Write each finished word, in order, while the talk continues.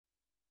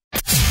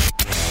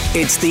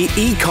It's the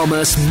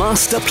e-commerce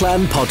master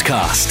plan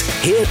podcast,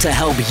 here to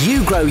help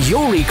you grow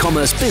your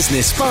e-commerce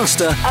business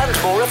faster and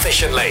more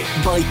efficiently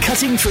by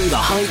cutting through the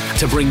hype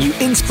to bring you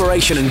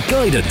inspiration and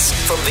guidance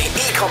from the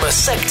e-commerce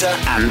sector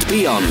and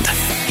beyond.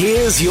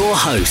 Here's your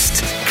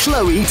host,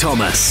 Chloe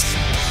Thomas.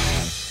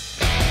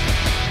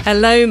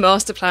 Hello,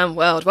 Masterplan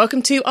World.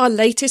 Welcome to our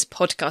latest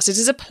podcast. It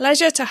is a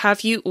pleasure to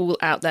have you all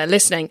out there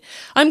listening.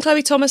 I'm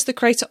Chloe Thomas, the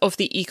creator of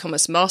the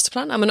e-commerce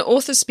Masterplan. I'm an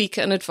author,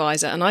 speaker and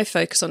advisor, and I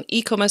focus on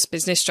e-commerce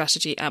business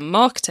strategy and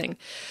marketing.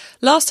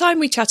 Last time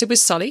we chatted with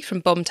Sully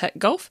from Bomb Tech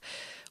Golf.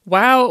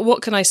 Wow,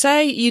 what can I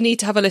say? You need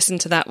to have a listen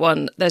to that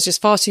one. There's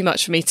just far too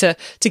much for me to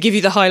give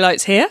you the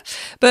highlights here.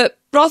 But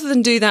rather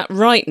than do that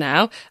right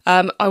now,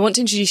 I want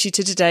to introduce you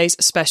to today's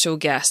special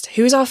guest,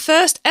 who is our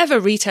first ever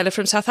retailer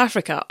from South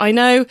Africa. I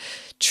know,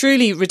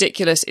 truly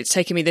ridiculous it's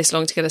taken me this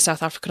long to get a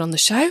South African on the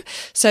show,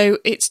 so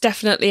it's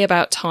definitely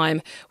about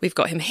time we've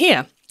got him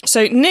here.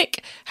 So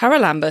Nic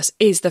Haralambous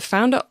is the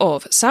founder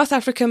of South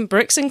African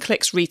bricks and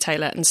clicks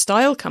retailer and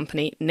style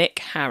company Nic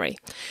Harry.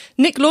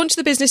 Nic launched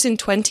the business in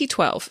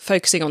 2012,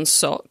 focusing on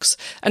socks,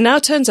 and now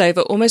turns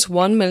over almost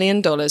 $1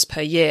 million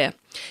per year.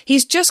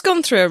 He's just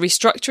gone through a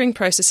restructuring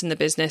process in the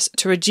business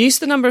to reduce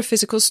the number of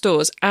physical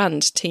stores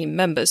and team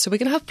members, so we're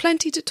going to have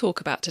plenty to talk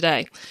about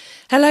today.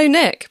 Hello,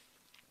 Nic.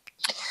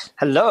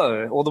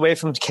 Hello, all the way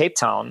from Cape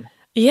Town.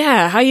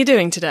 Yeah, how are you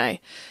doing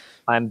today?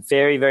 I'm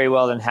very, very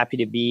well and happy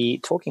to be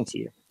talking to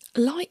you.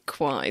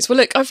 Likewise. Well,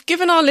 look, I've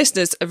given our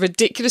listeners a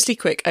ridiculously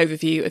quick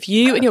overview of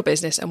you and your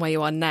business and where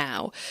you are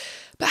now.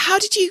 But how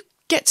did you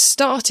get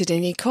started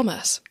in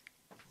e-commerce?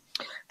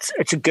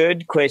 It's a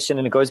good question,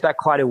 and it goes back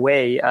quite a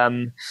way.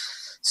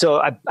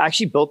 So I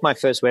actually built my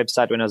first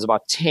website when I was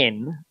about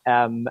 10,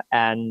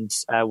 and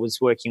I was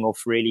working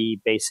off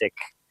really basic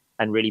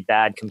and really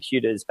bad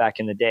computers back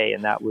in the day.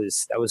 And that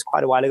was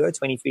quite a while ago,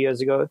 23 years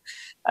ago.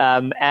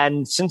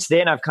 And since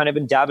then, I've kind of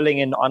been dabbling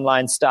in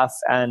online stuff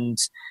and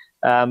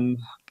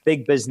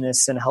big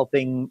business and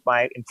helping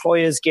my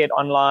employers get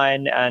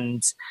online.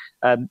 And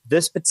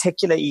this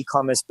particular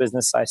e-commerce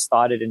business I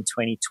started in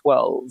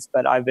 2012,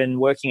 but I've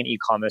been working in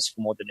e-commerce for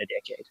more than a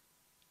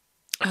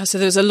decade. So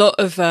there was a lot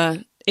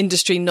of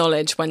industry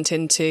knowledge went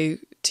into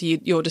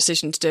your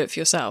decision to do it for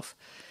yourself.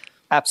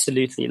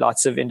 Absolutely.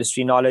 Lots of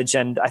industry knowledge.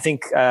 And I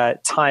think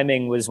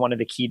timing was one of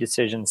the key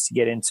decisions to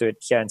get into it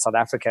here in South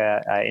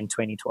Africa in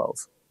 2012.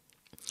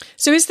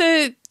 So was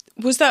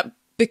that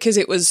because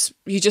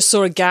you just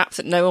saw a gap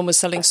that no one was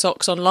selling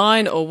socks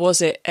online, or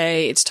was it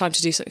it's time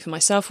to do something for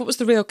myself? What was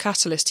the real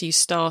catalyst to you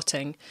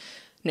starting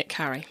Nic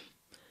Harry?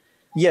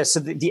 Yeah, so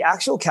the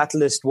actual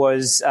catalyst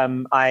was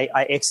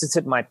I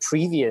exited my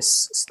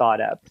previous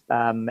startup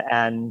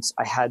and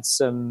I had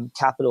some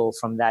capital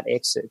from that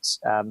exit.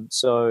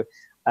 So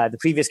the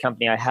previous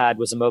company I had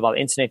was a mobile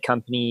internet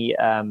company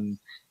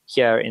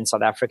here in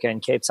South Africa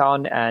in Cape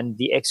Town, and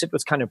the exit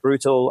was kind of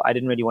brutal. I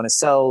didn't really want to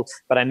sell,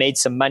 but I made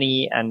some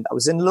money and I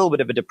was in a little bit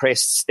of a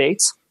depressed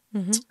state.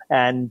 Mm-hmm.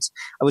 And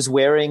I was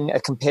wearing a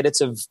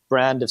competitive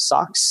brand of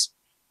socks.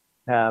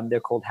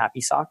 They're called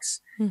Happy Socks.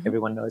 Mm-hmm.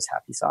 Everyone knows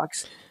Happy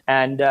Socks.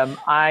 And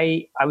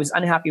I was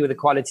unhappy with the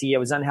quality. I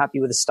was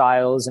unhappy with the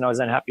styles, and I was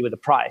unhappy with the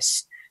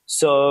price.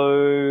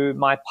 So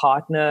my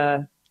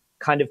partner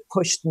kind of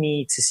pushed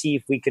me to see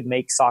if we could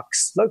make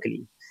socks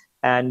locally.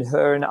 And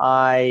her and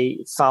I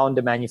found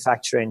a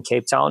manufacturer in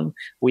Cape Town.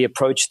 We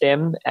approached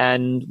them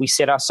and we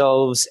set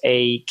ourselves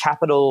a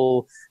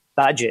capital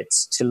budget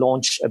to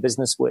launch a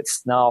business with.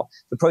 Now,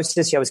 the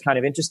process here was kind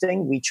of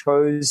interesting. We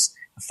chose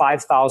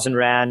 5,000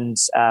 Rand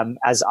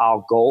as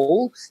our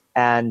goal,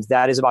 and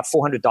that is about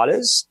 $400.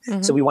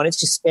 Mm-hmm. So we wanted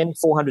to spend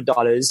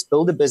 $400,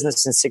 build a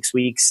business in 6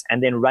 weeks,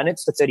 and then run it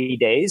for 30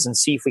 days and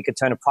see if we could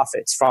turn a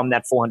profit from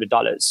that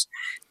 $400.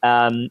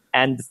 And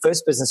the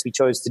first business we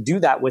chose to do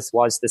that with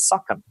was the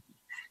sock company.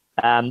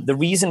 The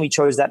reason we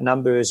chose that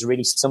number is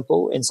really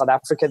simple. In South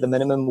Africa, the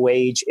minimum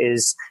wage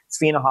is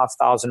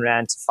 3,500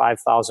 Rand to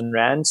 5,000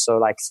 Rand, so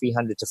like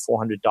 $300 to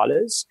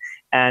 $400.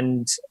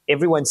 And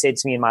everyone said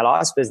to me in my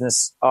last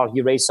business, "Oh,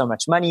 you raised so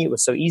much money. It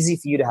was so easy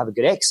for you to have a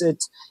good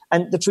exit."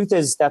 And the truth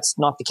is that's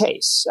not the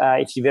case.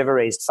 If you've ever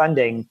raised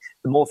funding,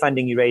 the more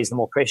funding you raise, the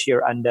more pressure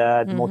you're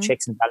under, the more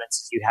checks and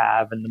balances you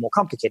have, and the more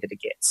complicated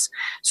it gets.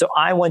 So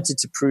I wanted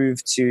to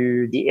prove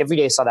to the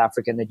everyday South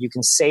African that you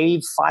can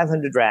save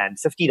 500 Rand,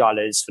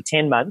 $50 for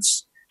 10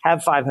 months,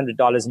 have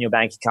 $500 in your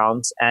bank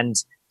account, and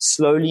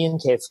slowly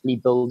and carefully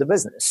build a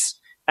business.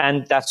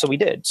 And that's what we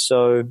did.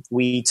 So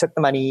we took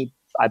the money.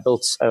 I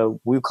built a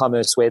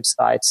WooCommerce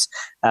website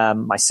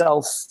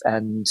myself,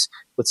 and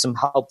with some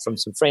help from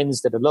some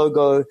friends, did a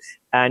logo,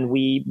 and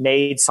we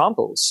made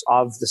samples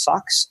of the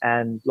socks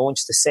and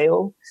launched the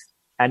sale.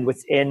 And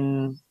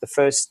within the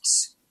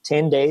first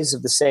 10 days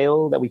of the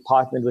sale that we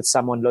partnered with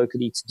someone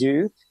locally to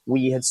do,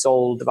 we had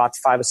sold about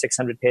 500 or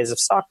 600 pairs of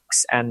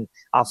socks, and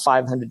our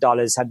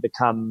 $500 had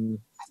become,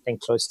 I think,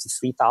 close to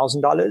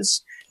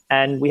 $3,000.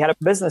 And we had a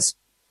business.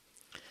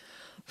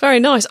 Very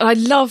nice. And I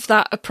love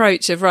that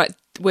approach of, right,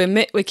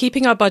 we're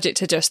keeping our budget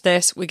to just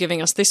this. We're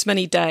giving us this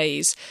many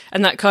days,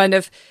 and that kind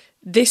of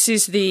this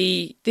is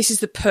the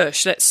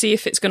push. Let's see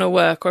if it's going to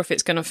work or if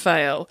it's going to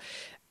fail.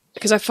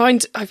 Because I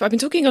find I've been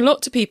talking a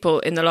lot to people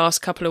in the last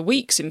couple of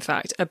weeks, in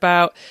fact,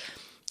 about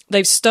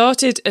they've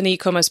started an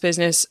e-commerce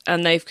business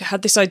and they've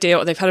had this idea,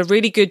 or they've had a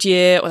really good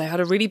year or they've had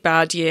a really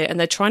bad year, and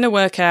they're trying to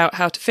work out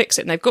how to fix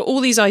it. And they've got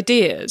all these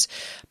ideas,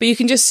 but you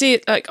can just see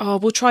it like, oh,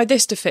 we'll try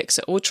this to fix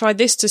it, or we'll try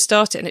this to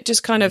start it. And it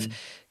just kind of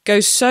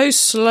goes so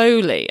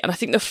slowly. And I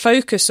think the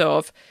focus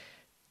of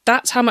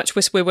that's how much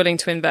we're willing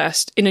to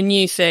invest in a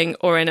new thing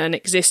or in an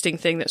existing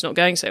thing that's not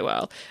going so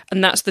well.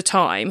 And that's the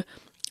time.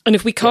 And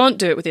if we can't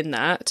do it within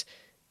that,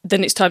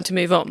 then it's time to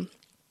move on.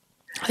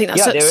 I think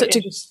that's such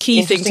a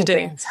key thing to do.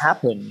 Things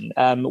happen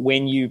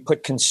when you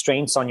put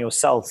constraints on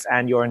yourself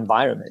and your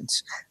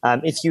environment.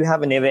 If you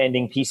have a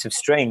never-ending piece of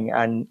string,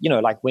 and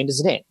like, when does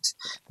it end?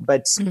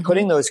 But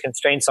putting those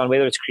constraints on,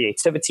 whether it's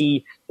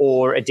creativity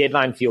or a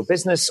deadline for your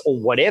business or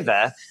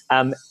whatever,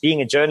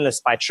 being a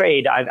journalist by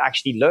trade, I've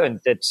actually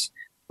learned that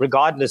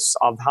regardless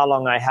of how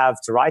long I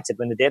have to write it,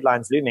 when the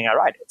deadline's looming, I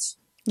write it.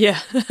 Yeah.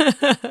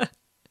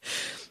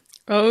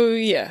 Oh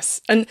yes,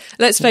 and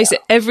let's face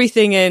it,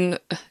 everything in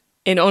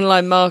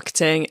online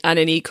marketing and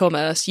in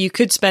e-commerce, you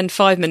could spend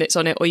 5 minutes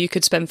on it or you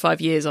could spend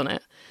 5 years on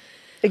it.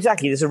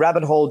 Exactly. There's a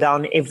rabbit hole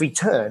down every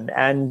turn,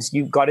 and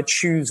you've got to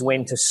choose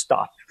when to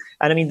stop.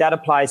 And I mean, that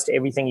applies to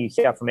everything you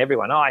hear from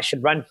everyone. Oh, I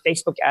should run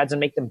Facebook ads and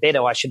make them better.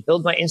 Or I should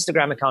build my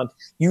Instagram account.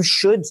 You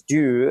should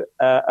do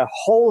a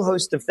whole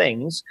host of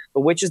things,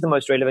 but which is the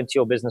most relevant to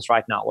your business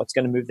right now? What's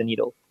going to move the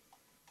needle?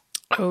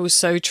 Oh,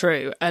 so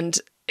true. And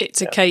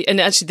it's okay.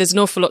 And actually, there's an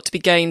awful lot to be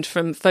gained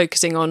from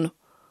focusing on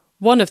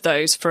one of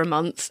those for a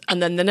month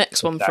and then the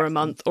next one for a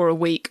month or a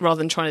week, rather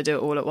than trying to do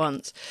it all at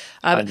once.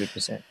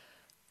 100%.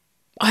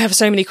 I have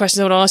so many questions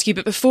I want to ask you,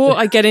 but before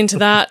I get into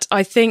that,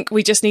 I think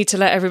we just need to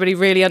let everybody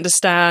really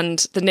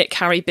understand the Nic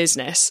Harry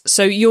business.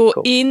 So you're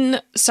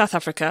in South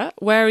Africa.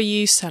 Where are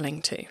you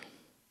selling to?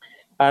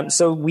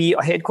 So we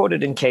are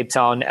headquartered in Cape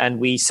Town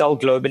and we sell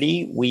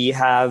globally. We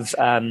have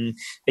a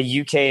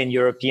UK and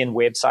European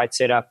website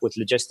set up with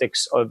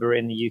logistics over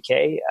in the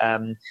UK.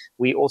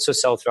 We also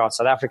sell throughout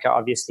South Africa,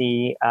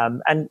 obviously,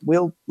 and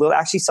we'll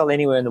actually sell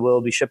anywhere in the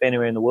world. We ship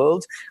anywhere in the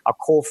world. Our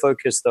core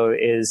focus, though,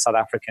 is South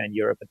Africa and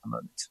Europe at the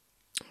moment.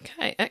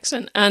 Okay,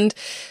 excellent. And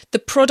the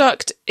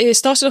product is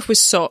started off with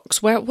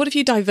socks. What have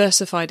you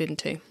diversified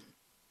into?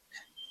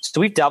 So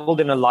we've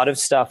dabbled in a lot of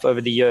stuff over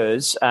the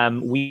years.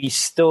 Our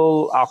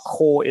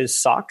core is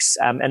socks,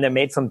 and they're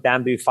made from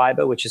bamboo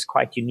fiber, which is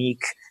quite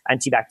unique,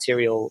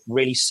 antibacterial,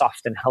 really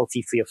soft and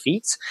healthy for your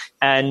feet.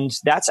 And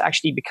that's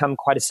actually become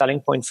quite a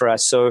selling point for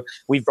us. So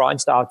we've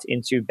branched out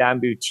into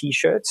bamboo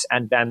t-shirts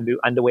and bamboo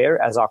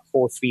underwear as our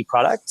core 3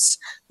 products.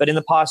 But in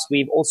the past,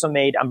 we've also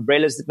made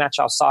umbrellas that match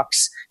our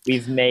socks.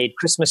 We've made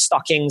Christmas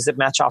stockings that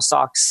match our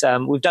socks.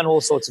 We've done all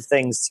sorts of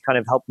things to kind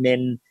of help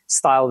men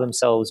style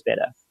themselves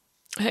better.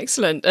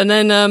 Excellent. And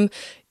then are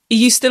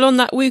you still on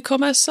that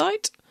WooCommerce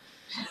site?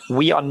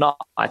 We are not.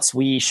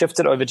 We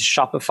shifted over to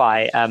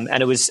Shopify, and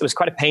it was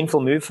quite a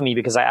painful move for me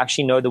because I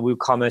actually know the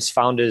WooCommerce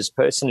founders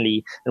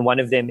personally, and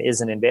one of them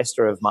is an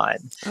investor of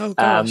mine. Oh,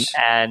 gosh.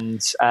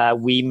 And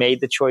we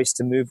made the choice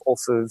to move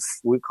off of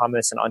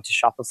WooCommerce and onto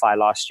Shopify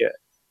last year.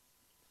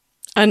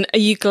 And are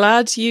you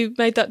glad you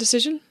made that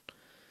decision?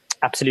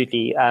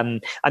 Absolutely. I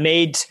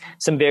made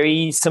some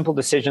very simple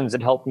decisions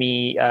that helped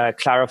me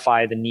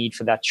clarify the need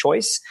for that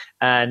choice.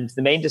 And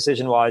the main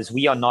decision was,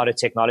 we are not a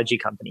technology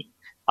company.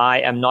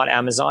 I am not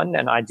Amazon,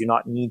 and I do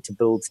not need to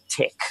build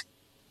tech.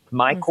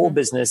 My core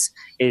business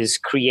is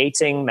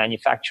creating,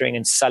 manufacturing,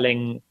 and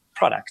selling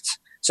product.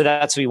 So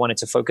that's what we wanted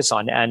to focus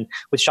on. And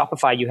with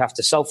Shopify, you have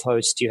to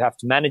self-host, you have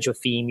to manage your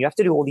theme, you have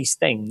to do all these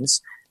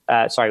things.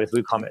 With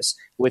WooCommerce.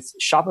 With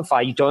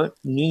Shopify, you don't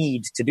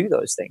need to do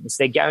those things.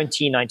 They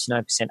guarantee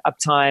 99%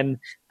 uptime.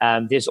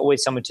 There's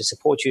always someone to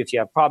support you if you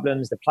have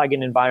problems. The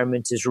plugin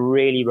environment is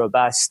really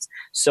robust.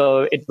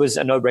 So it was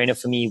a no-brainer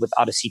for me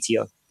without a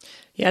CTO.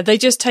 Yeah, they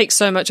just take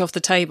so much off the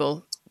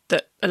table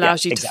that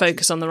allows you to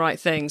focus on the right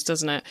things,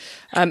 doesn't it?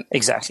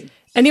 Exactly.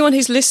 Anyone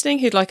who's listening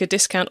who'd like a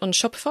discount on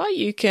Shopify,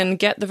 you can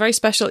get the very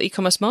special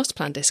e-commerce master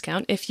plan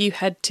discount if you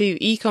head to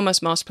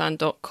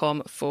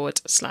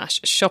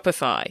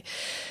ecommercemasterplan.com/Shopify.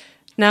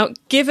 Now,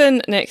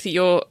 given, Nic, that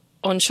you're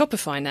on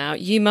Shopify now,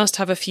 you must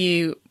have a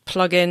few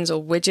plugins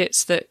or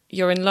widgets that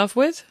you're in love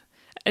with.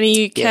 Any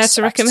you care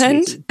to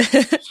recommend?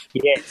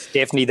 Yes,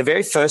 definitely. The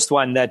very first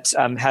one that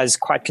has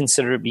quite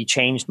considerably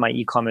changed my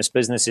e-commerce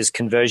business is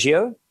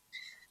Conversio.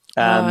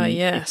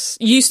 Yes.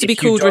 Used to be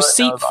called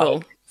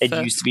Receiptful. It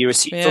used to be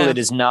Receiptful. It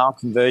is now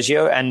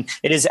Conversio. And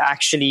it is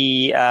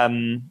actually,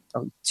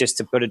 just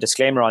to put a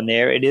disclaimer on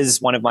there, it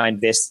is one of my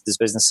investors'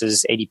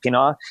 businesses, AD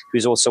Pinar,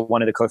 who's also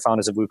one of the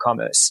co-founders of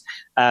WooCommerce.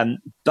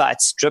 But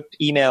drip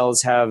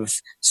emails have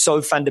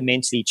so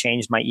fundamentally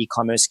changed my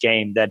e-commerce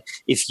game that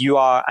if you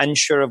are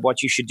unsure of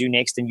what you should do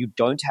next and you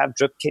don't have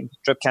drip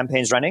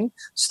campaigns running,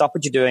 stop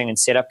what you're doing and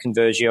set up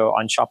Conversio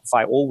on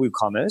Shopify or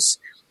WooCommerce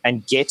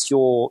and get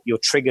your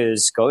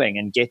triggers going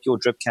and get your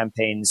drip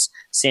campaigns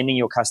sending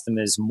your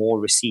customers more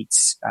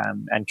receipts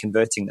and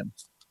converting them.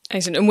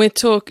 Excellent.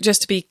 And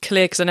just to be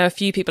clear, because I know a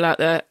few people out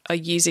there are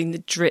using the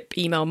Drip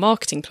email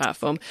marketing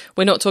platform.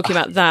 We're not talking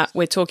about that.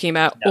 We're talking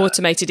about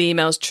automated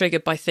emails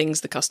triggered by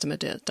things the customer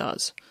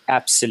does.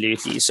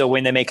 Absolutely. So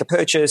when they make a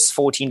purchase,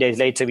 14 days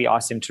later, we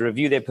ask them to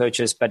review their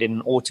purchase, but in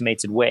an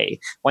automated way.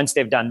 Once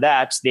they've done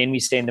that, then we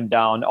send them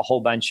down a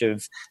whole bunch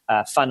of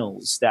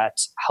funnels that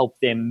help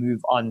them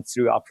move on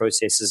through our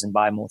processes and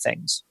buy more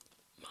things.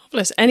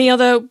 Marvelous. Any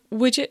other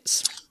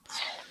widgets?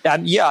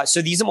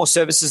 So these are more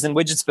services than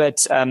widgets,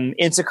 but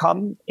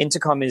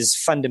Intercom is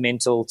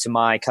fundamental to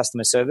my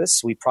customer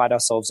service. We pride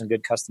ourselves on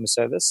good customer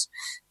service.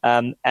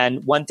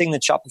 And one thing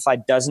that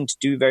Shopify doesn't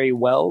do very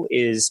well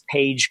is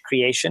page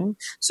creation.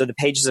 So the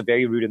pages are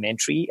very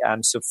rudimentary.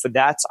 So for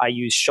that, I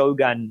use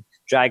Shogun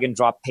drag and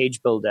drop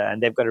page builder,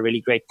 and they've got a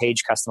really great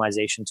page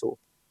customization tool.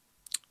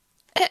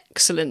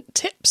 Excellent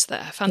tips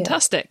there.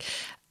 Fantastic. Yeah.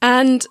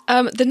 And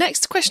the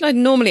next question I'd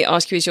normally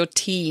ask you is your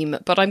team,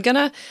 but I'm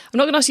not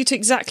going to ask you to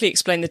exactly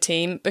explain the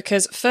team,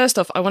 because first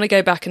off, I want to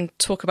go back and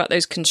talk about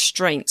those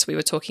constraints we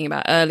were talking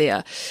about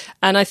earlier.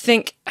 And I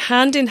think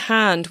hand in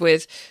hand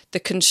with the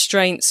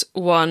constraints,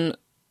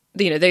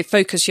 they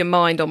focus your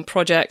mind on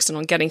projects and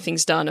on getting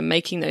things done and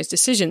making those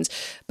decisions.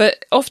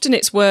 But often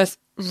it's worth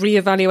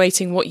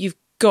reevaluating what you've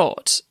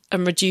got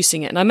and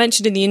reducing it. And I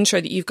mentioned in the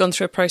intro that you've gone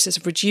through a process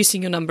of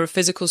reducing your number of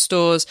physical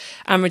stores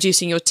and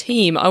reducing your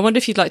team. I wonder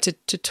if you'd like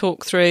to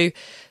talk through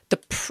the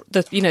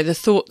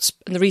thoughts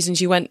and the reasons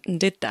you went and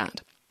did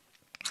that.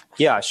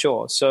 Yeah,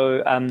 sure.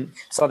 So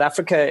South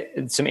Africa,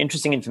 some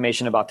interesting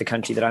information about the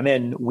country that I'm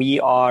in.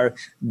 We are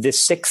the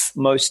 6th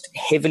most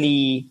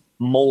heavily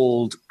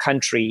malled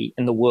country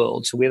in the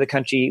world. So we're the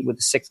country with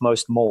the 6th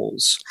most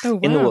malls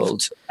in the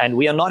world. And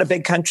we are not a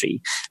big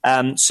country.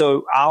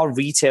 So our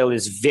retail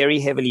is very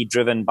heavily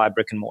driven by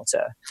brick and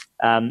mortar.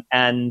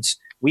 And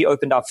we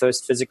opened our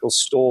first physical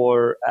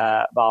store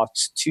about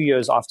 2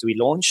 years after we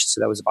launched. So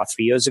that was about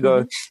 3 years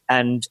ago. Mm-hmm.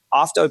 And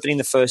after opening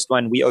the first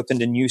one, we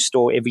opened a new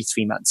store every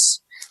 3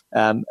 months.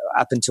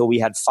 Up until we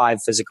had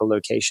 5 physical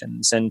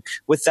locations. And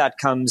with that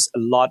comes a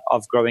lot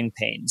of growing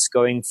pains,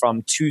 going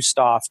from 2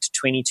 staff to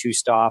 22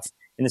 staff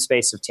in the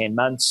space of 10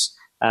 months.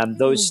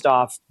 Those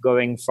staff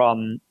going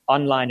from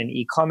online and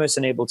e-commerce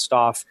enabled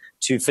staff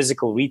to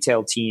physical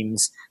retail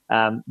teams.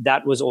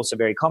 That was also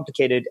very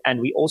complicated. And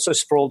we also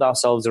sprawled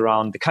ourselves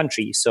around the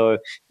country. So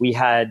we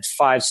had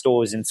 5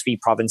 stores in 3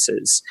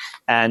 provinces.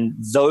 And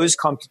those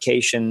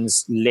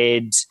complications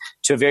led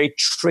to a very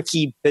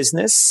tricky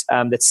business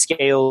that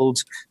scaled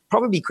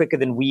probably quicker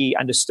than we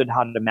understood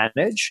how to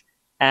manage.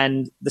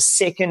 And the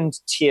second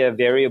tier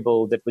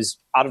variable that was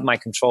out of my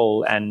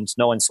control and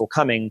no one saw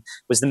coming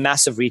was the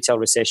massive retail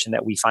recession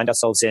that we find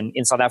ourselves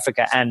in South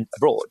Africa and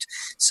abroad.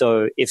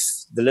 So if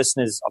the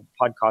listeners of the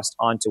podcast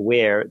aren't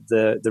aware,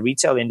 the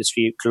retail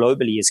industry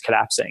globally is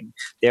collapsing.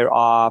 There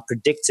are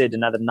predicted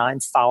another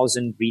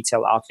 9,000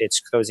 retail outlets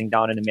closing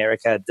down in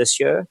America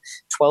this year.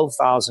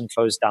 12,000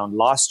 closed down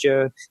last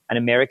year. And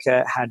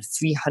America had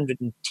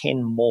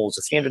 310 malls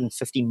or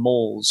 350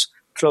 malls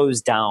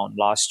closed down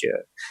last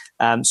year.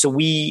 So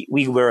we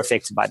were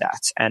affected by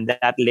that. And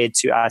that led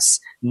to us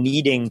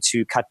needing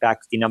to cut back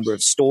the number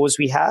of stores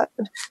we had.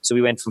 So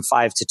we went from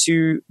 5 to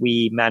 2.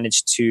 We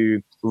managed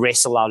to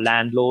wrestle our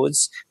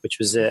landlords, which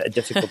was a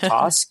difficult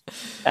task,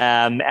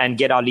 and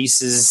get our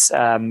leases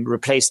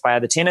replaced by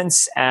other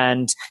tenants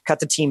and cut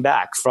the team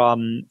back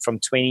from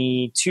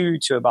 22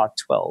 to about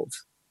 12.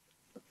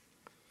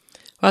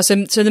 Well, so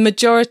the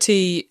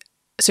majority,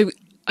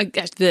 I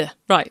guess,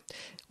 right.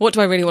 What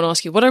do I really want to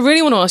ask you? What I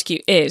really want to ask you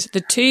is,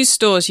 the 2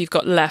 stores you've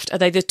got left, are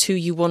they the 2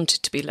 you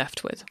wanted to be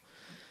left with?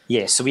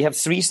 Yes. So we have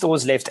 3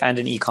 stores left and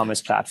an e-commerce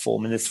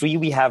platform. And the 3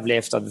 we have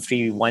left are the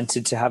 3 we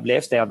wanted to have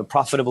left. They are the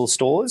profitable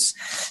stores.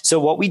 So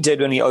what we did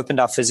when we opened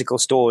our physical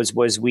stores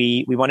was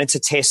we wanted to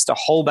test a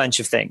whole bunch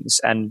of things.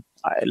 And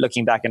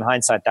looking back in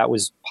hindsight, that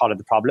was part of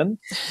the problem.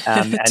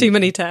 Too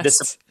many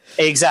tests.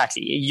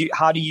 Exactly.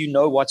 How do you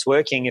know what's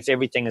working if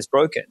everything is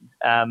broken?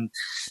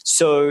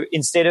 So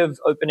instead of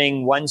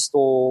opening 1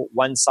 store,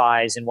 1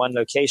 size in 1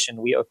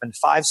 location, we opened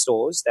 5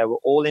 stores that were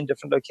all in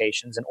different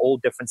locations and all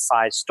different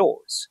size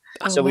stores.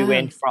 We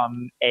went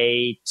from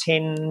a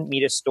 10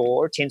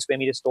 square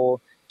meter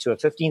store to a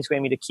 15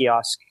 square meter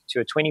kiosk to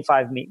a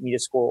 25 meter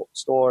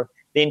store,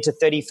 then to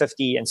 30,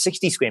 50, and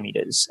 60 square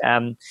meters.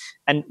 And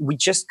we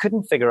just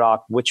couldn't figure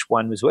out which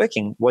one was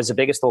working. Was the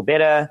bigger store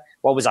better?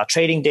 What was our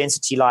trading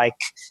density like?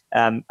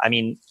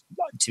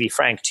 To be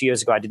frank, 2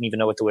 years ago, I didn't even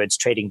know what the words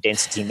trading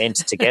density meant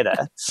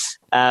together.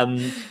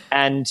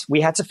 And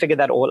we had to figure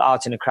that all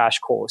out in a crash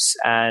course.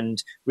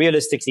 And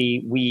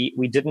realistically,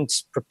 we didn't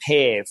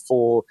prepare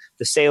for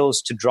the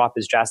sales to drop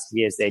as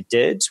drastically as they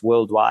did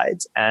worldwide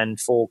and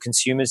for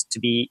consumers to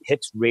be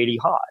hit really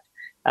hard.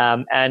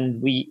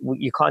 And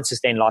you can't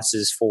sustain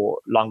losses for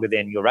longer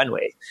than your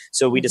runway.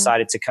 So we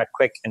decided to cut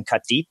quick and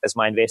cut deep, as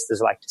my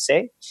investors like to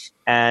say,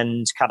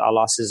 and cut our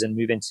losses and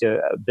move into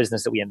a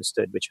business that we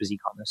understood, which was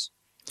e-commerce.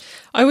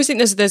 I always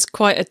think there's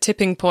quite a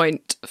tipping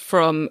point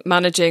from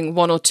managing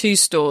 1 or 2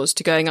 stores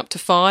to going up to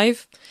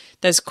 5.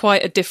 There's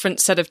quite a different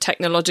set of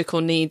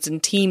technological needs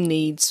and team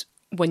needs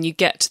when you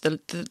get to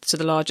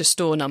the larger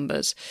store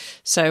numbers.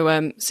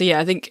 So yeah,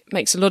 I think it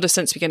makes a lot of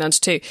sense to be going down to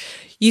 2.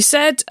 You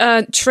said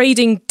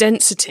trading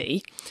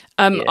density.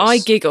 Yes. I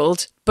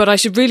giggled, but I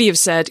should really have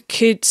said,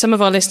 some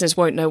of our listeners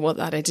won't know what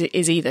that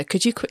is either.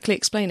 Could you quickly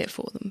explain it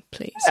for them,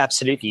 please?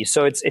 Absolutely.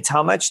 So it's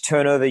how much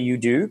turnover you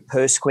do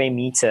per square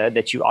meter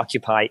that you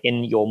occupy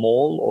in your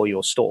mall or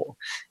your store.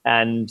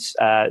 And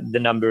the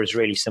number is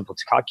really simple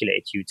to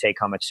calculate. You take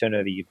how much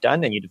turnover you've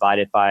done and you divide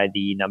it by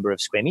the number of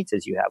square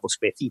meters you have or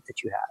square feet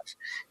that you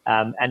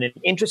have. And an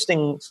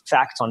interesting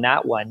fact on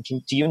that one,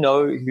 do you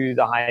know who has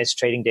the highest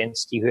trading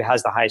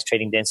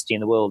density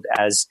in the world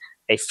as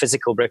a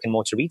physical brick and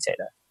mortar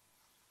retailer?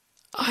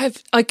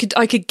 I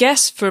could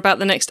guess for about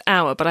the next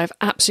hour, but I have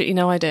absolutely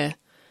no idea.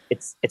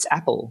 It's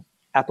Apple.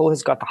 Apple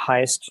has got the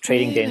highest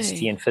trading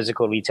density in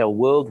physical retail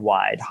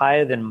worldwide,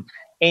 higher than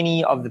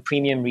any of the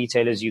premium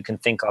retailers you can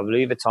think of,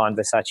 Louis Vuitton,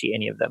 Versace,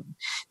 any of them.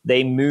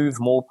 They move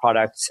more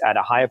products at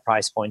a higher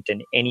price point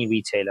than any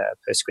retailer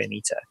per square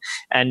meter.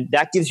 And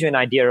that gives you an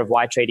idea of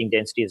why trading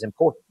density is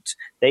important.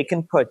 They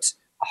can put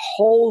a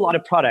whole lot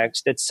of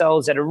products that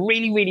sells at a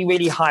really, really,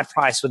 really high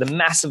price with a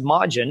massive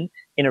margin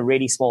in a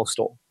really small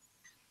store.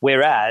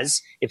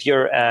 Whereas if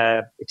you're,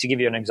 to give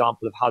you an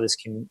example of how this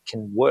can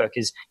work,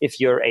 is if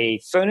you're a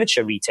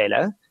furniture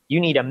retailer, you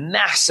need a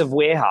massive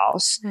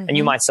warehouse and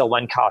you might sell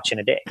one couch in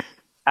a day.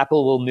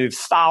 Apple will move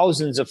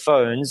thousands of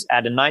phones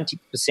at a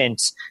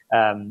 90%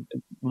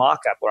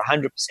 markup or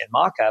 100%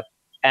 markup,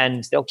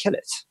 and they'll kill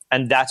it.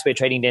 And that's where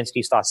trading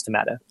density starts to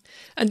matter.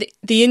 And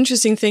the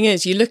interesting thing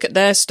is you look at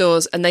their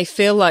stores and they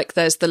feel like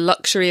there's the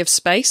luxury of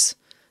space.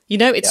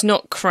 It's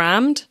not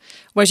crammed,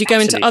 whereas you go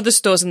into other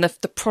stores and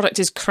the product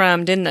is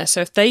crammed in there. So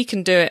if they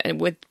can do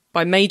it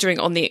by majoring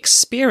on the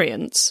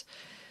experience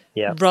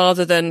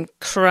rather than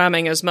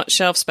cramming as much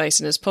shelf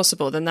space in as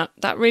possible, then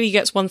that really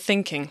gets one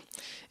thinking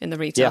in the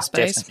retail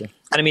space. Definitely.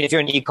 And I mean, if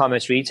you're an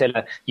e-commerce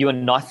retailer, you are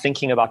not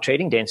thinking about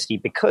trading density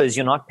because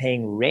you're not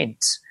paying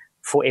rent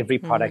for every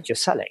product you're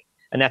selling.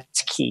 And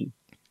that's key.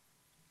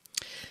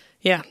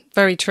 Yeah,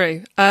 very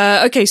true.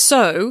 Okay,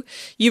 so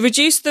you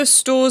reduced the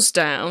stores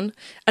down,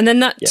 and then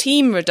that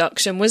team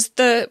reduction was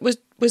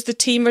the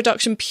team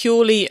reduction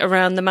purely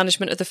around the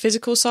management of the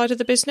physical side of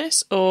the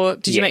business, or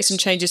did you make some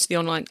changes to the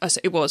online? Oh, so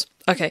it was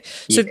okay.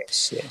 So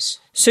yes.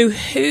 So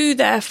who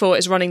therefore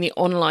is running the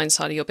online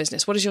side of your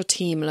business? What does your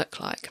team look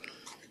like?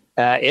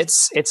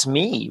 It's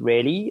me,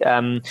 really.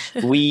 Hard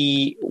to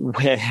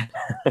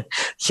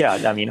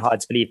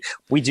believe.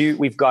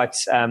 We've got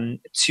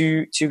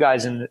two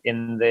guys in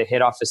the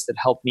head office that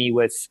help me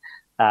with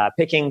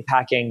picking,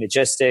 packing,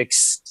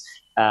 logistics,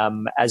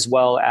 as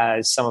well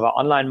as some of our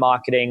online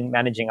marketing,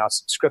 managing our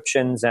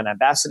subscriptions and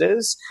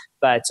ambassadors.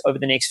 But over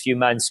the next few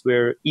months,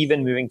 we're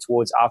even moving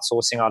towards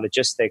outsourcing our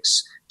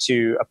logistics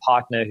to a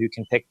partner who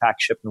can pick, pack,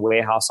 ship, and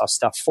warehouse our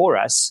stuff for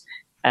us.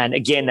 And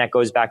again, that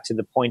goes back to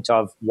the point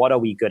of what are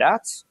we good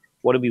at?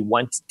 What do we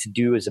want to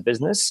do as a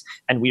business?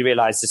 And we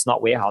realize it's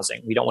not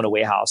warehousing. We don't want to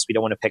warehouse. We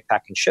don't want to pick,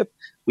 pack, and ship.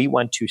 We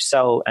want to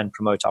sell and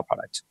promote our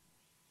product.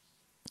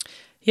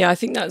 Yeah, I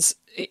think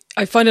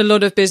I find a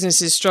lot of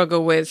businesses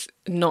struggle with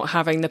not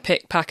having the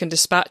pick, pack, and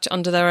dispatch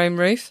under their own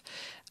roof.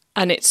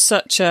 And it's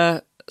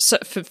for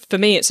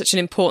me, it's such an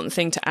important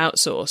thing to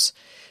outsource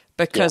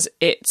because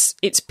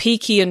it's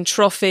peaky and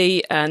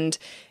trophy, and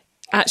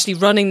actually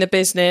running the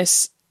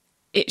business,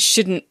 it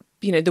shouldn't,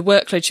 the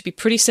workload should be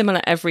pretty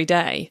similar every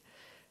day.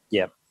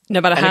 Yeah.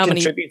 No matter how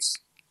many.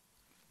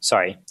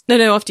 Sorry.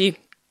 No, after you.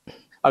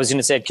 I was going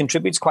to say it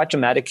contributes quite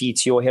dramatically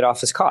to your head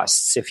office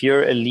costs. If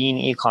you're a lean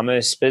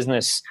e-commerce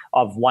business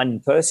of one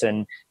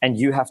person and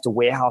you have to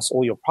warehouse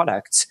all your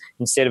products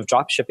instead of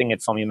drop shipping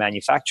it from your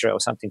manufacturer or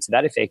something to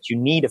that effect, you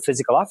need a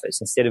physical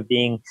office instead of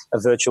being a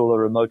virtual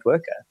or remote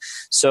worker.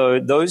 So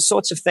those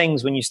sorts of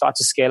things, when you start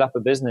to scale up a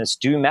business,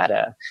 do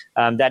matter.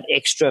 That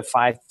extra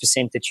 5%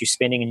 that you're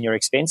spending in your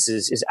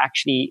expenses is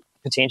actually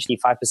potentially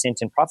 5%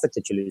 in profit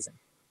that you're losing.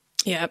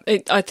 Yeah,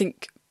 I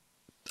think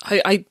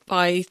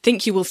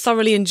you will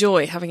thoroughly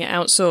enjoy having it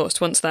outsourced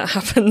once that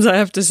happens, I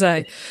have to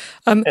say.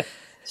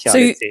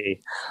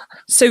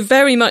 So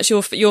very much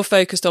you're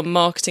focused on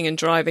marketing and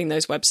driving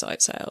those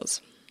website sales.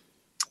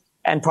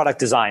 And product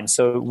design.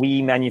 So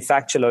we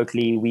manufacture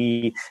locally.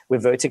 We're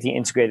vertically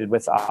integrated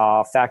with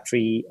our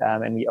factory,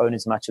 and we own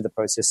as much of the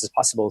process as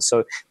possible.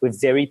 So we're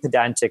very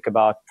pedantic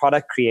about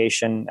product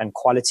creation and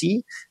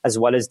quality, as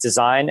well as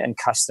design and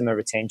customer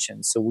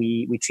retention. So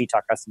we treat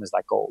our customers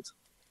like gold.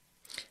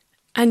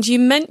 And you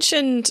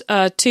mentioned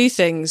two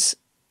things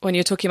when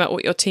you're talking about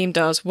what your team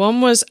does.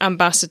 One was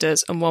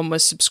ambassadors and one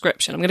was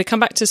subscription. I'm going to come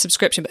back to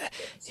subscription, but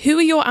who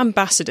are your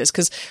ambassadors?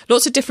 Because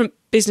lots of different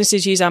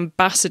businesses use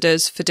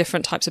ambassadors for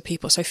different types of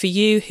people. So for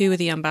you, who are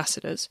the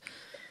ambassadors?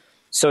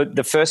 So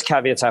the first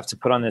caveat I have to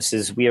put on this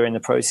is we are in the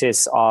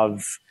process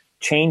of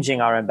changing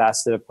our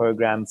ambassador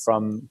program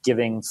from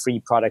giving free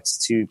products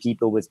to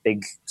people with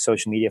big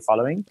social media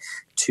following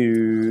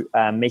to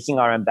making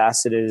our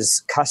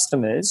ambassadors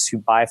customers who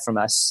buy from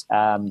us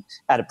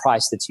at a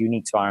price that's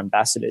unique to our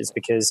ambassadors,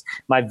 because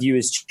my view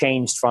has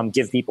changed from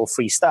give people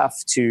free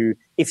stuff to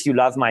if you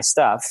love my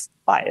stuff,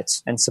 buy it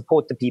and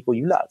support the people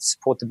you love,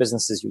 support the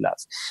businesses you love.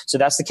 So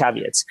that's the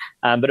caveat.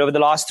 But over the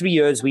last 3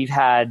 years, we've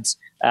had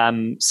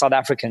South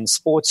African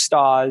sports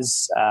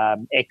stars,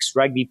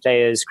 ex-rugby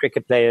players,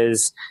 cricket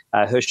players,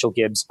 Herschel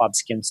Gibbs, Bob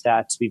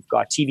Skimstat. We've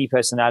got TV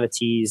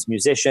personalities,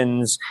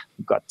 musicians.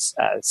 We've got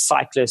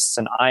cyclists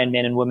and Iron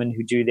men and women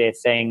who do their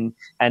thing,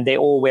 and they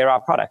all wear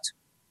our product.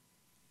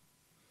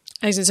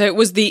 Amazing. So it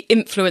was the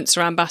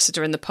influencer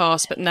ambassador in the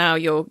past, but now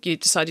you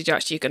decided you're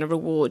actually going to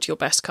reward your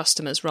best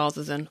customers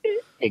rather than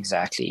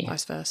exactly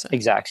vice versa.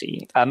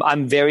 Exactly.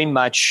 I'm very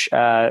much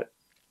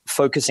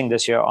focusing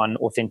this year on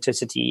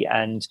authenticity,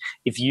 and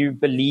if you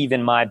believe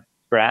in my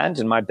brand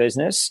and my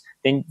business,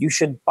 then you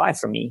should buy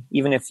from me,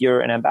 even if you're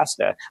an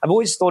ambassador. I've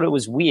always thought it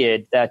was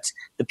weird that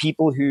the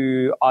people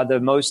who are the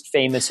most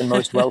famous and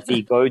most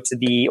wealthy go to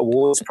the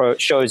awards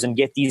shows and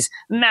get these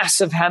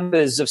massive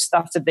hampers of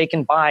stuff that they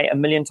can buy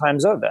 1 million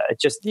times over.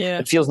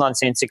 It feels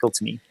nonsensical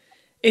to me.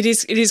 It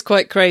is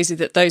quite crazy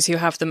that those who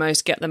have the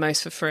most get the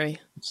most for free.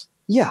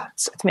 Yeah,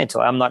 it's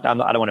mental. I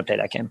don't want to play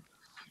that game.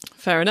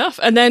 Fair enough.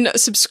 And then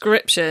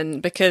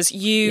subscription, because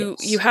you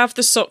have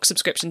the sock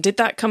subscription. Did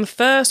that come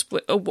first?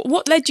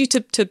 What led you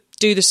to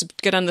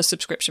go down the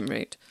subscription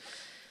route?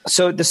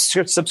 So the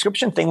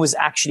subscription thing was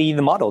actually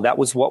the model. That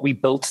was what we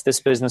built this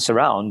business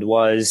around,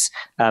 was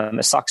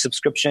a sock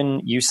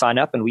subscription. You sign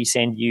up and we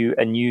send you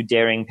a new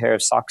daring pair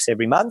of socks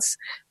every month.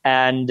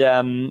 And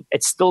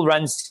it still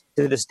runs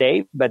to this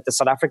day, but the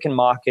South African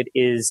market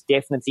is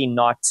definitely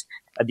not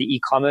the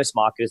e-commerce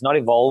market is not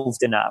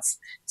evolved enough.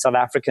 South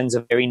Africans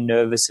are very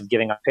nervous of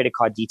giving up credit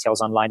card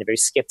details online. They're very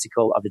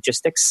skeptical of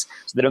logistics.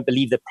 So they don't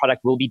believe that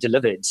product will be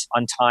delivered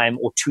on time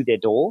or to their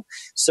door.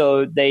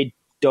 So they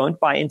don't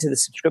buy into the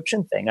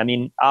subscription thing. I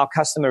mean, our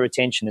customer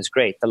retention is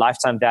great. The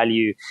lifetime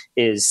value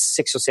is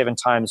 6 or 7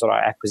 times what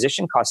our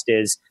acquisition cost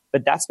is.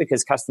 But that's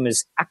because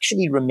customers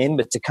actually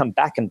remember to come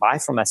back and buy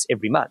from us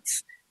every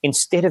month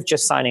instead of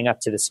just signing up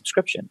to the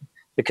subscription,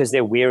 because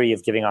they're wary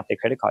of giving out their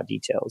credit card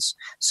details.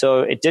 So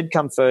it did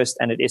come first,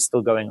 and it is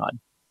still going on.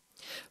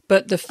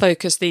 But the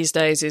focus these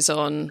days is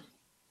on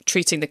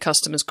treating the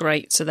customers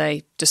great, so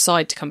they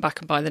decide to come back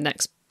and buy the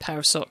next pair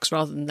of socks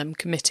rather than them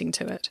committing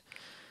to it.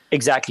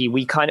 Exactly.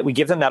 We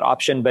give them that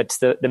option, but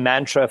the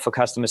mantra for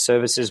customer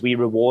service is we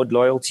reward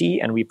loyalty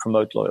and we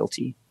promote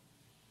loyalty.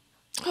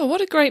 Oh, what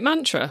a great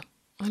mantra.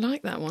 I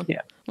like that one.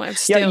 Yeah. Might have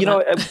to steal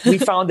that. We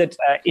found that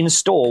in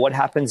store, what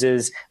happens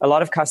is a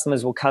lot of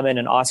customers will come in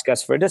and ask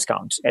us for a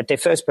discount at their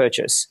first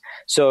purchase.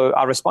 So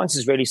our response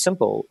is really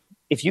simple.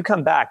 If you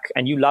come back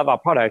and you love our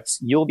products,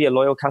 you'll be a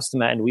loyal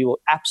customer and we will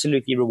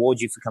absolutely reward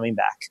you for coming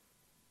back.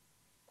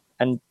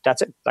 And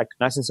that's it, like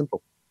nice and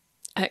simple.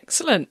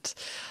 Excellent.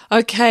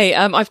 Okay,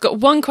 I've got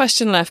one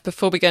question left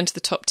before we go into the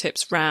top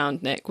tips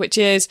round, Nic, which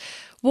is,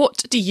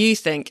 what do you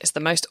think is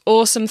the most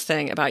awesome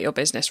thing about your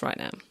business right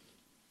now?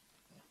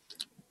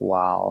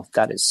 Wow,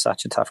 that is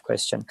such a tough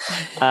question.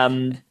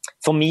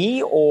 For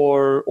me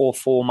or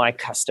for my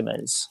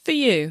customers? For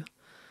you.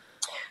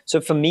 So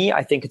for me,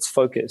 I think it's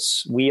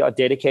focus. We are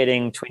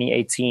dedicating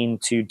 2018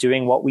 to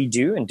doing what we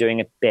do and doing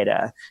it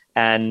better.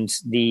 And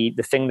the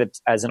thing that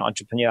as an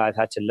entrepreneur I've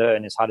had to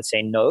learn is how to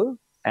say no,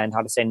 and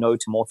how to say no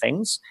to more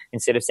things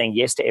instead of saying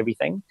yes to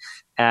everything.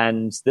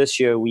 And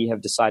this year we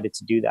have decided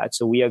to do that.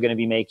 So we are going to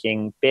be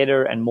making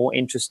better and more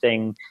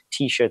interesting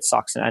t-shirts,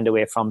 socks, and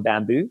underwear from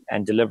bamboo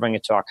and delivering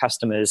it to our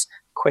customers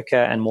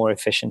quicker and more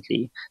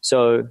efficiently.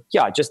 So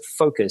yeah, just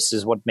focus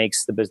is what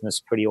makes the business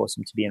pretty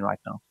awesome to be in right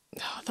now.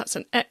 Oh, that's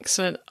an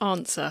excellent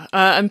answer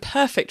and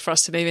perfect for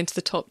us to move into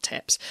the top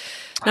tips.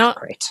 Now,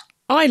 great.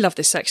 I love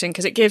this section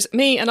because it gives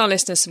me and our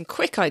listeners some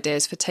quick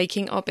ideas for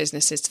taking our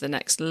businesses to the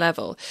next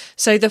level.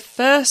 So the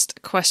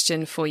first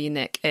question for you,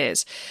 Nic,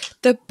 is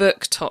the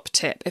book top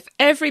tip. If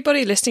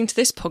everybody listening to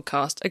this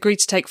podcast agreed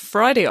to take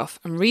Friday off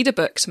and read a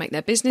book to make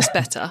their business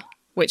better,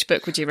 which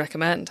book would you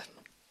recommend?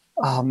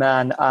 Oh,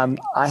 man,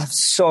 I have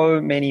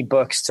so many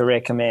books to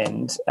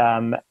recommend.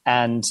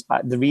 And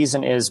the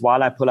reason is,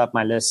 while I pull up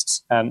my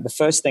list, the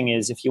first thing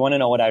is, if you want to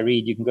know what I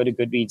read, you can go to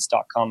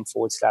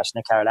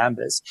goodreads.com/Nic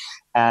Haralambous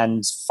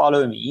and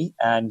follow me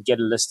and get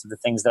a list of the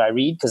things that I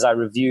read, because I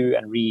review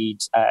and read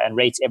and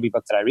rate every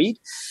book that I read.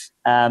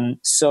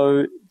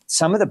 So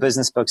some of the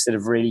business books that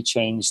have really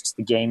changed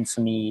the game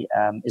for me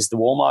is the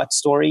Walmart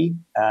story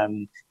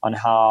on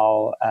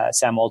how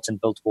Sam Walton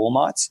built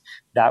Walmart.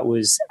 That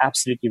was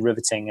absolutely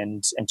riveting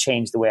and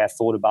changed the way I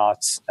thought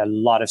about a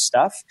lot of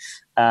stuff.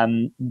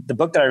 The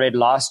book that I read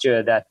last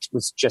year that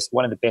was just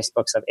one of the best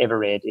books I've ever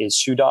read is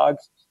Shoe Dog,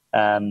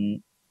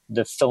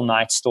 the Phil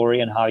Knight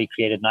story and how he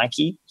created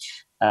Nike.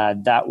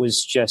 That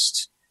was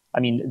just,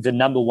 the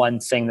number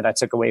one thing that I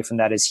took away from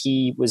that is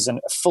he was a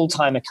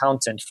full-time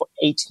accountant for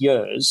 8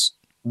 years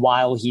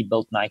while he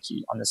built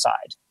Nike on the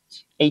side.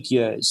 8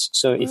 years.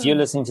 So if you're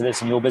listening to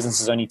this and your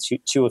business is only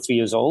two or 3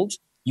 years old,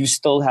 you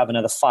still have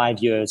another 5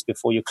 years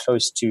before you're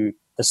close to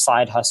the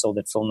side hustle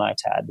that Phil Knight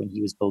had when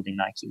he was building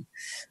Nike.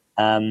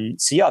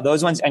 So yeah,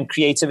 those ones. And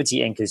Creativity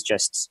Inc. is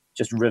just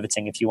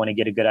riveting if you want to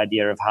get a good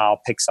idea of how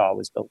Pixar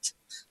was built.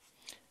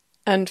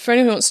 And for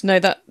anyone who wants to know,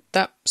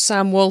 that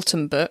Sam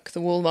Walton book, the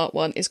Walmart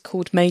one, is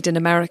called Made in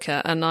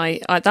America. And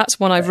I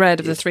that's one I've read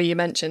of the three you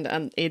mentioned,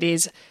 and it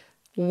is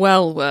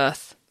well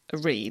worth a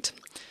read.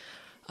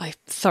 I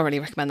thoroughly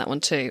recommend that one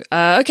too.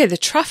 Okay, the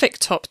traffic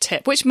top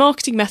tip. Which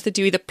marketing method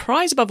do you either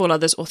prize above all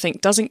others or think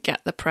doesn't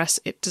get the press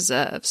it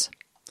deserves?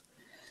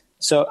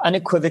 So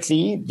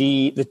unequivocally,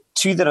 the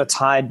two that are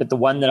tied, but the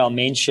one that I'll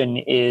mention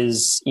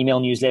is email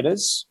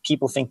newsletters.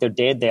 People think they're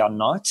dead. They are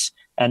not.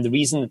 And the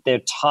reason that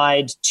they're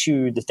tied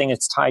to, the thing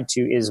it's tied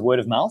to is word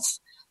of mouth.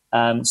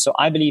 So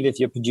I believe if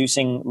you're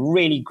producing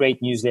really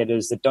great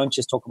newsletters that don't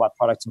just talk about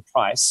product and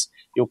price,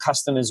 your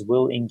customers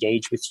will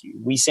engage with you.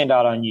 We send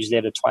out our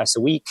newsletter twice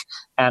a week,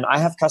 and I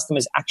have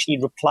customers actually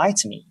reply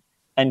to me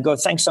and go,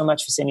 thanks so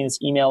much for sending this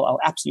email. I'll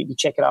absolutely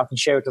check it out and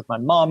share it with my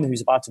mom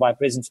who's about to buy a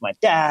present for my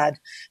dad.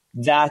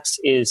 That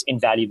is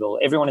invaluable.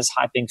 Everyone is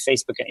hyping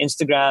Facebook and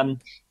Instagram.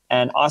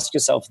 And ask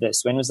yourself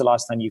this: when was the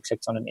last time you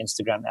clicked on an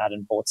Instagram ad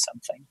and bought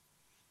something?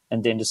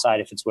 And then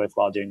decide if it's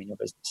worthwhile doing in your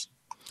business.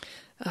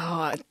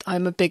 Oh,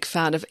 I'm a big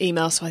fan of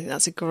email, so I think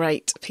that's a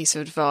great piece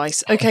of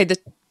advice. Okay, the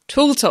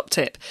tool top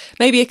tip.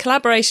 Maybe a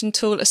collaboration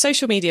tool, a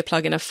social media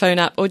plugin, a phone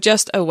app, or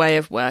just a way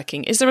of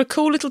working. Is there a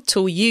cool little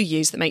tool you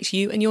use that makes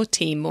you and your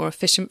team more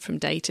efficient from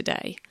day to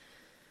day?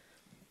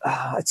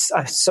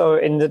 So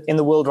in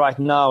the world right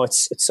now,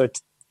 it's so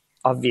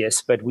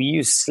obvious, but we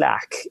use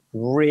Slack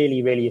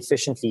really, really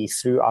efficiently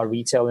through our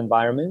retail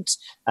environment.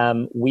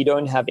 We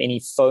don't have any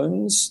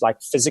phones,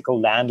 like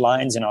physical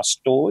landlines in our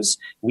stores.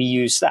 We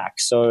use Slack.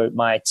 So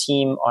my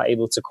team are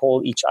able to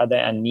call each other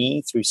and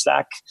me through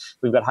Slack.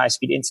 We've got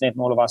high-speed internet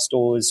in all of our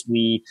stores.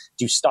 We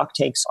do stock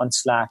takes on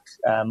Slack.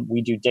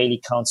 We do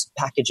daily counts of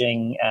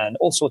packaging and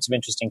all sorts of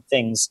interesting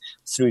things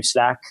through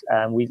Slack.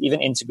 We've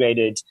even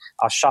integrated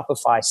our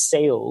Shopify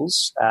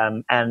sales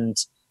and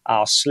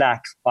our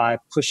Slack by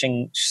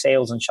pushing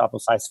sales on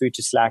Shopify through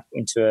to Slack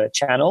into a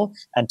channel.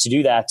 And to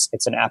do that,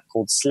 it's an app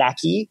called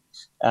Slacky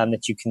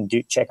that you can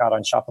check out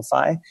on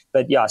Shopify.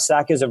 But yeah,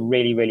 Slack is a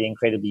really, really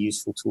incredibly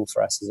useful tool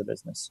for us as a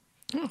business.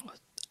 Oh,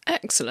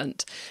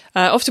 excellent.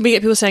 Often we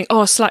get people saying,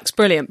 oh, Slack's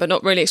brilliant, but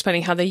not really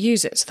explaining how they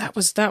use it. So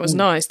that was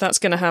nice. That's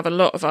going to have a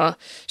lot of our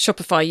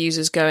Shopify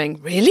users going,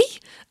 really?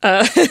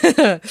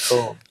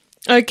 Cool.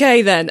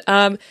 Okay, then.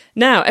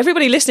 Now,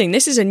 everybody listening,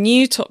 this is a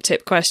new top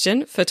tip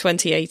question for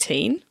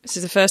 2018. This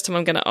is the first time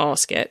I'm going to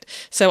ask it.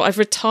 So I've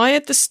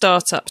retired the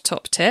startup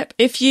top tip.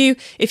 If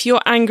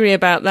you're angry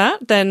about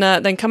that,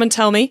 then come and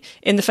tell me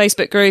in the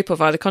Facebook group or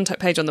via the contact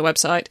page on the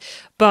website.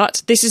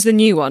 But this is the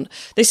new one.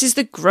 This is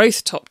the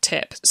growth top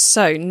tip.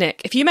 So,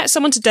 Nic, if you met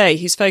someone today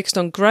who's focused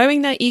on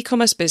growing their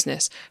e-commerce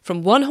business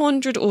from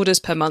 100 orders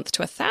per month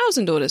to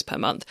 1,000 orders per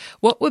month,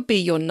 what would be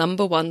your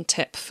number one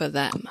tip for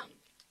them?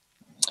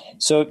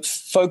 So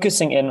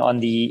focusing in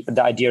on the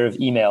idea of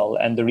email,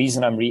 and the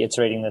reason I'm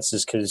reiterating this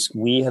is because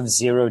we have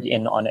zeroed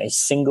in on a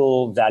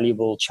single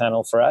valuable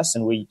channel for us,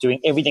 and we're doing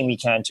everything we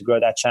can to grow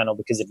that channel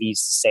because it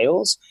leads to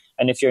sales.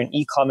 And if you're an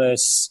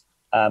e-commerce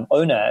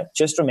owner,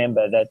 just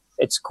remember that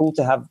it's cool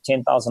to have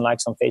 10,000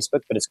 likes on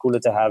Facebook, but it's cooler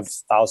to have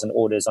 1,000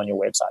 orders on your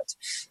website.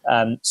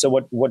 So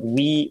what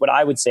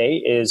I would say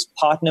is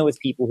partner with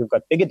people who've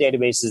got bigger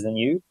databases than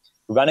you,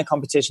 run a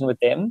competition with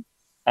them,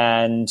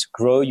 and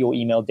grow your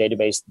email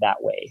database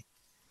that way.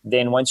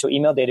 Then once your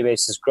email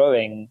database is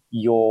growing,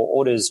 your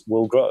orders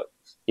will grow.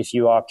 If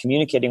you are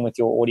communicating with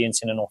your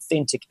audience in an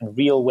authentic and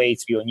real way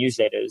through your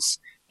newsletters,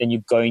 then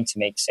you're going to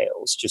make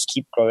sales. Just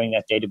keep growing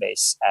that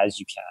database as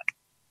you can.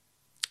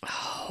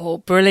 Oh,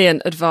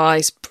 brilliant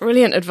advice.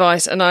 Brilliant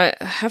advice. And I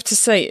have to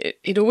say,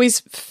 it always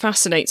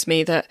fascinates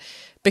me that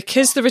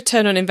because the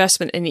return on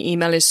investment in the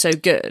email is so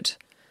good,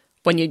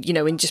 when you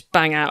just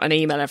bang out an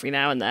email every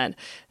now and then,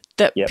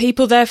 that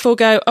people therefore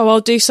go, oh,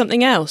 I'll do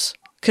something else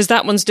because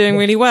that one's doing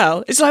really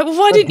well. It's like, well,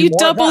 why didn't you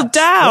double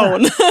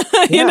down?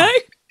 Yeah. You know?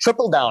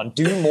 Triple down,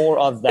 do more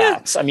of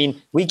that. Yeah. I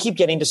mean, we keep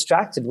getting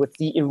distracted with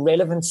the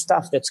irrelevant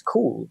stuff that's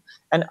cool.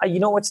 And you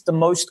know what's the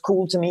most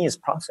cool to me is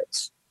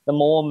profits. The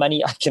more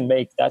money I can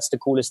make, that's the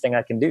coolest thing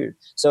I can do.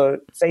 So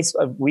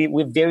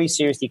we're very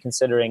seriously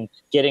considering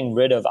getting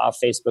rid of our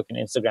Facebook and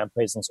Instagram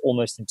presence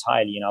almost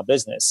entirely in our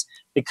business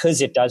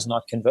because it does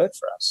not convert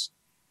for us.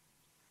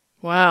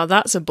 Wow,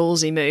 that's a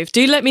ballsy move.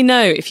 Do let me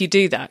know if you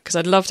do that, because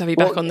I'd love to have you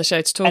back on the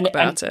show to talk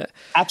about it.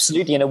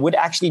 Absolutely, and it would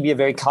actually be a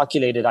very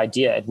calculated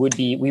idea. It would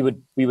be we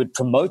would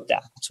promote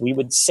that. We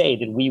would say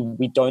that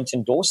we don't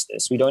endorse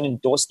this. We don't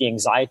endorse the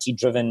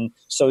anxiety-driven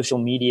social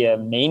media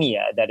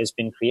mania that has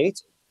been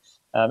created,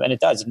 and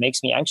it does. It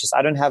makes me anxious.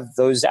 I don't have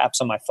those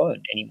apps on my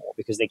phone anymore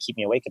because they keep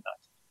me awake at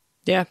night.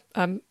 Yeah,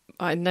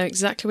 I know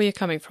exactly where you're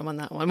coming from on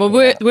that one. Well,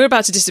 we're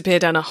about to disappear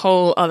down a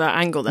whole other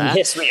angle there.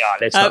 Yes, we are.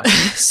 Let's not.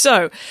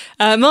 So,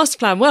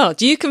 Masterplan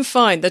World, you can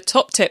find the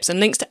top tips and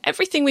links to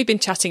everything we've been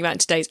chatting about in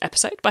today's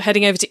episode by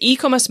heading over to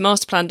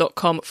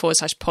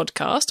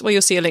ecommercemasterplan.com/podcast, where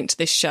you'll see a link to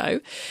this show.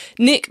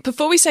 Nic,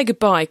 before we say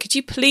goodbye, could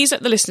you please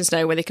let the listeners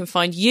know where they can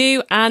find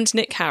you and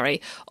Nic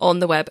Harry on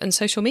the web and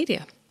social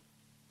media?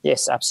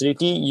 Yes,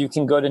 absolutely. You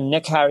can go to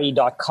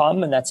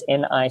nicharry.com, and that's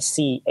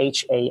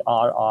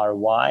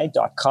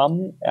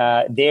NICHARRY.com.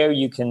 There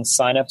you can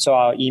sign up to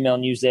our email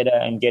newsletter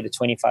and get a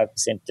 25%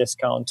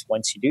 discount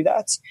once you do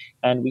that.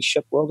 And we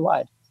ship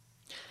worldwide.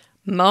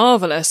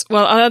 Marvellous.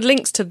 Well, I'll add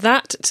links to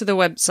that to the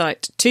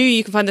website too.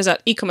 You can find those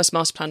at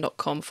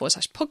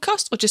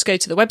ecommercemasterplan.com/podcast, or just go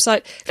to the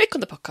website, click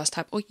on the podcast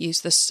tab, or use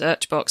the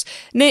search box.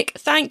 Nic,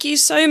 thank you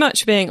so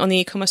much for being on the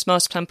E-commerce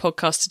Masterplan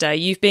podcast today.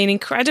 You've been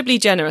incredibly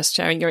generous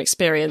sharing your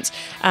experience,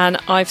 and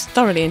I've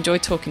thoroughly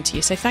enjoyed talking to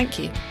you, so thank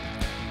you.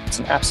 It's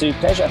an absolute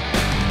pleasure.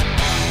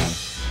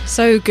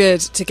 So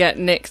good to get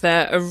Nic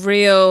there, a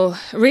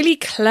really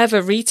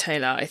clever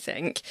retailer, I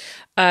think.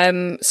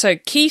 So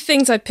key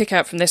things I'd pick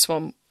out from this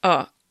one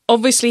are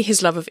obviously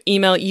his love of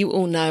email. You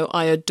all know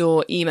I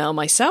adore email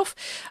myself.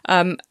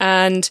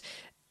 And,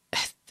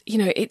 you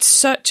know, it's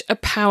such a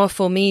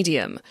powerful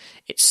medium.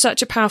 It's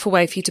such a powerful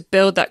way for you to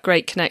build that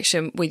great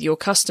connection with your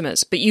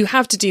customers. But you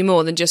have to do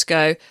more than just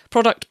go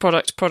product,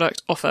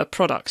 offer,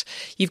 product.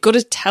 You've got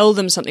to tell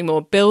them something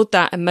more, build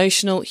that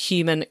emotional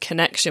human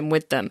connection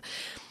with them.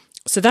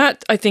 So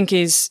that, I think,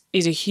 is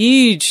a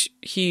huge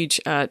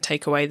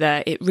takeaway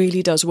there. It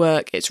really does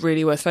work. It's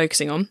really worth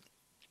focusing on.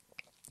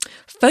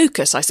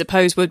 Focus, I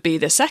suppose, would be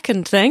the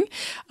second thing.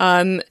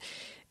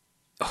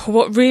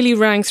 What really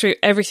rang through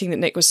everything that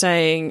Nic was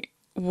saying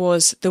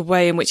was the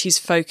way in which he's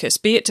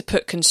focused, be it to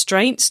put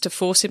constraints to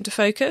force him to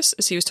focus,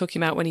 as he was talking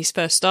about when he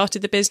first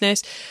started the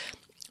business,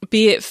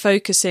 be it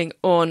focusing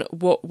on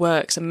what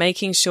works and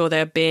making sure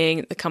they're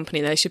being the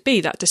company they should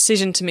be. That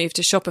decision to move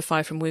to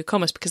Shopify from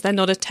WooCommerce, because they're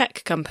not a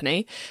tech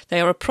company,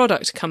 they are a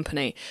product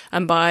company.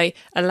 And by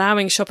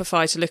allowing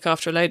Shopify to look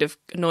after a load of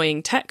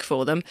annoying tech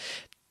for them,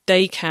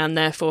 they can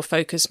therefore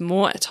focus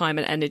more time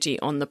and energy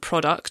on the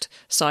product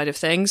side of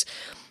things.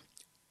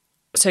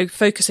 So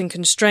focus and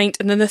constraint.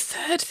 And then the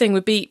third thing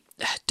would be,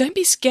 don't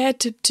be scared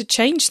to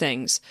change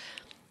things.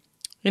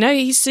 You know,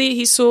 he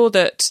saw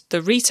that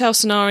the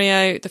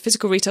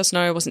physical retail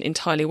scenario wasn't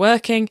entirely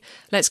working.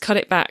 Let's cut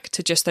it back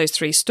to just those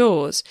 3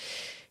 stores.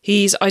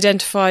 He's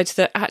identified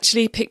that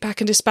actually pick,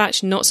 pack and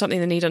dispatch, not something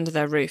they need under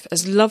their roof.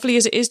 As lovely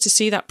as it is to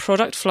see that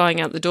product flying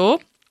out the door,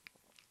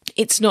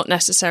 it's not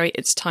necessary.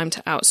 It's time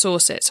to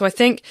outsource it. So I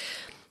think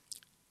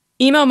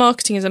email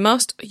marketing is a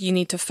must. You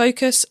need to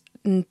focus,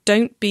 and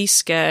don't be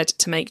scared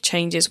to make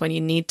changes when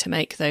you need to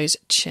make those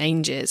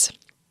changes.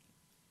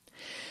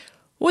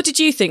 What did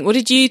you think? What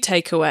did you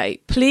take away?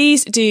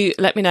 Please do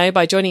let me know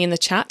by joining in the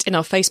chat in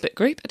our Facebook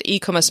group at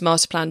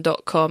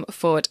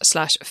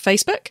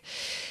ecommercemasterplan.com/Facebook.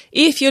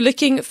 If you're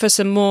looking for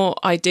some more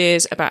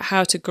ideas about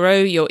how to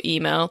grow your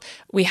email,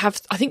 we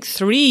have, I think,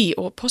 3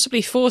 or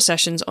possibly 4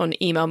 sessions on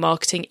email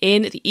marketing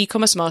in the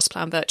E-commerce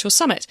Masterplan Virtual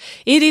Summit.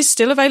 It is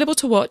still available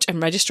to watch,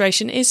 and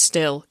registration is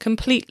still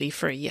completely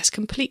free. Yes,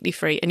 completely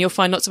free. And you'll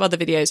find lots of other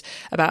videos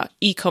about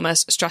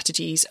e-commerce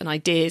strategies and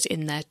ideas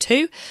in there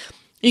too.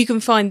 You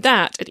can find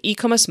that at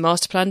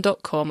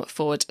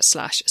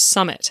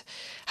ecommercemasterplan.com/summit.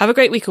 Have a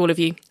great week, all of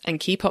you, and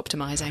keep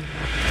optimizing.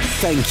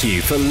 Thank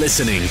you for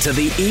listening to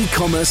the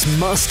E-commerce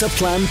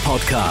Masterplan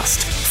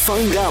podcast.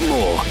 Find out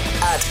more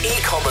at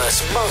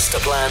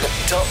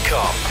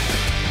ecommercemasterplan.com.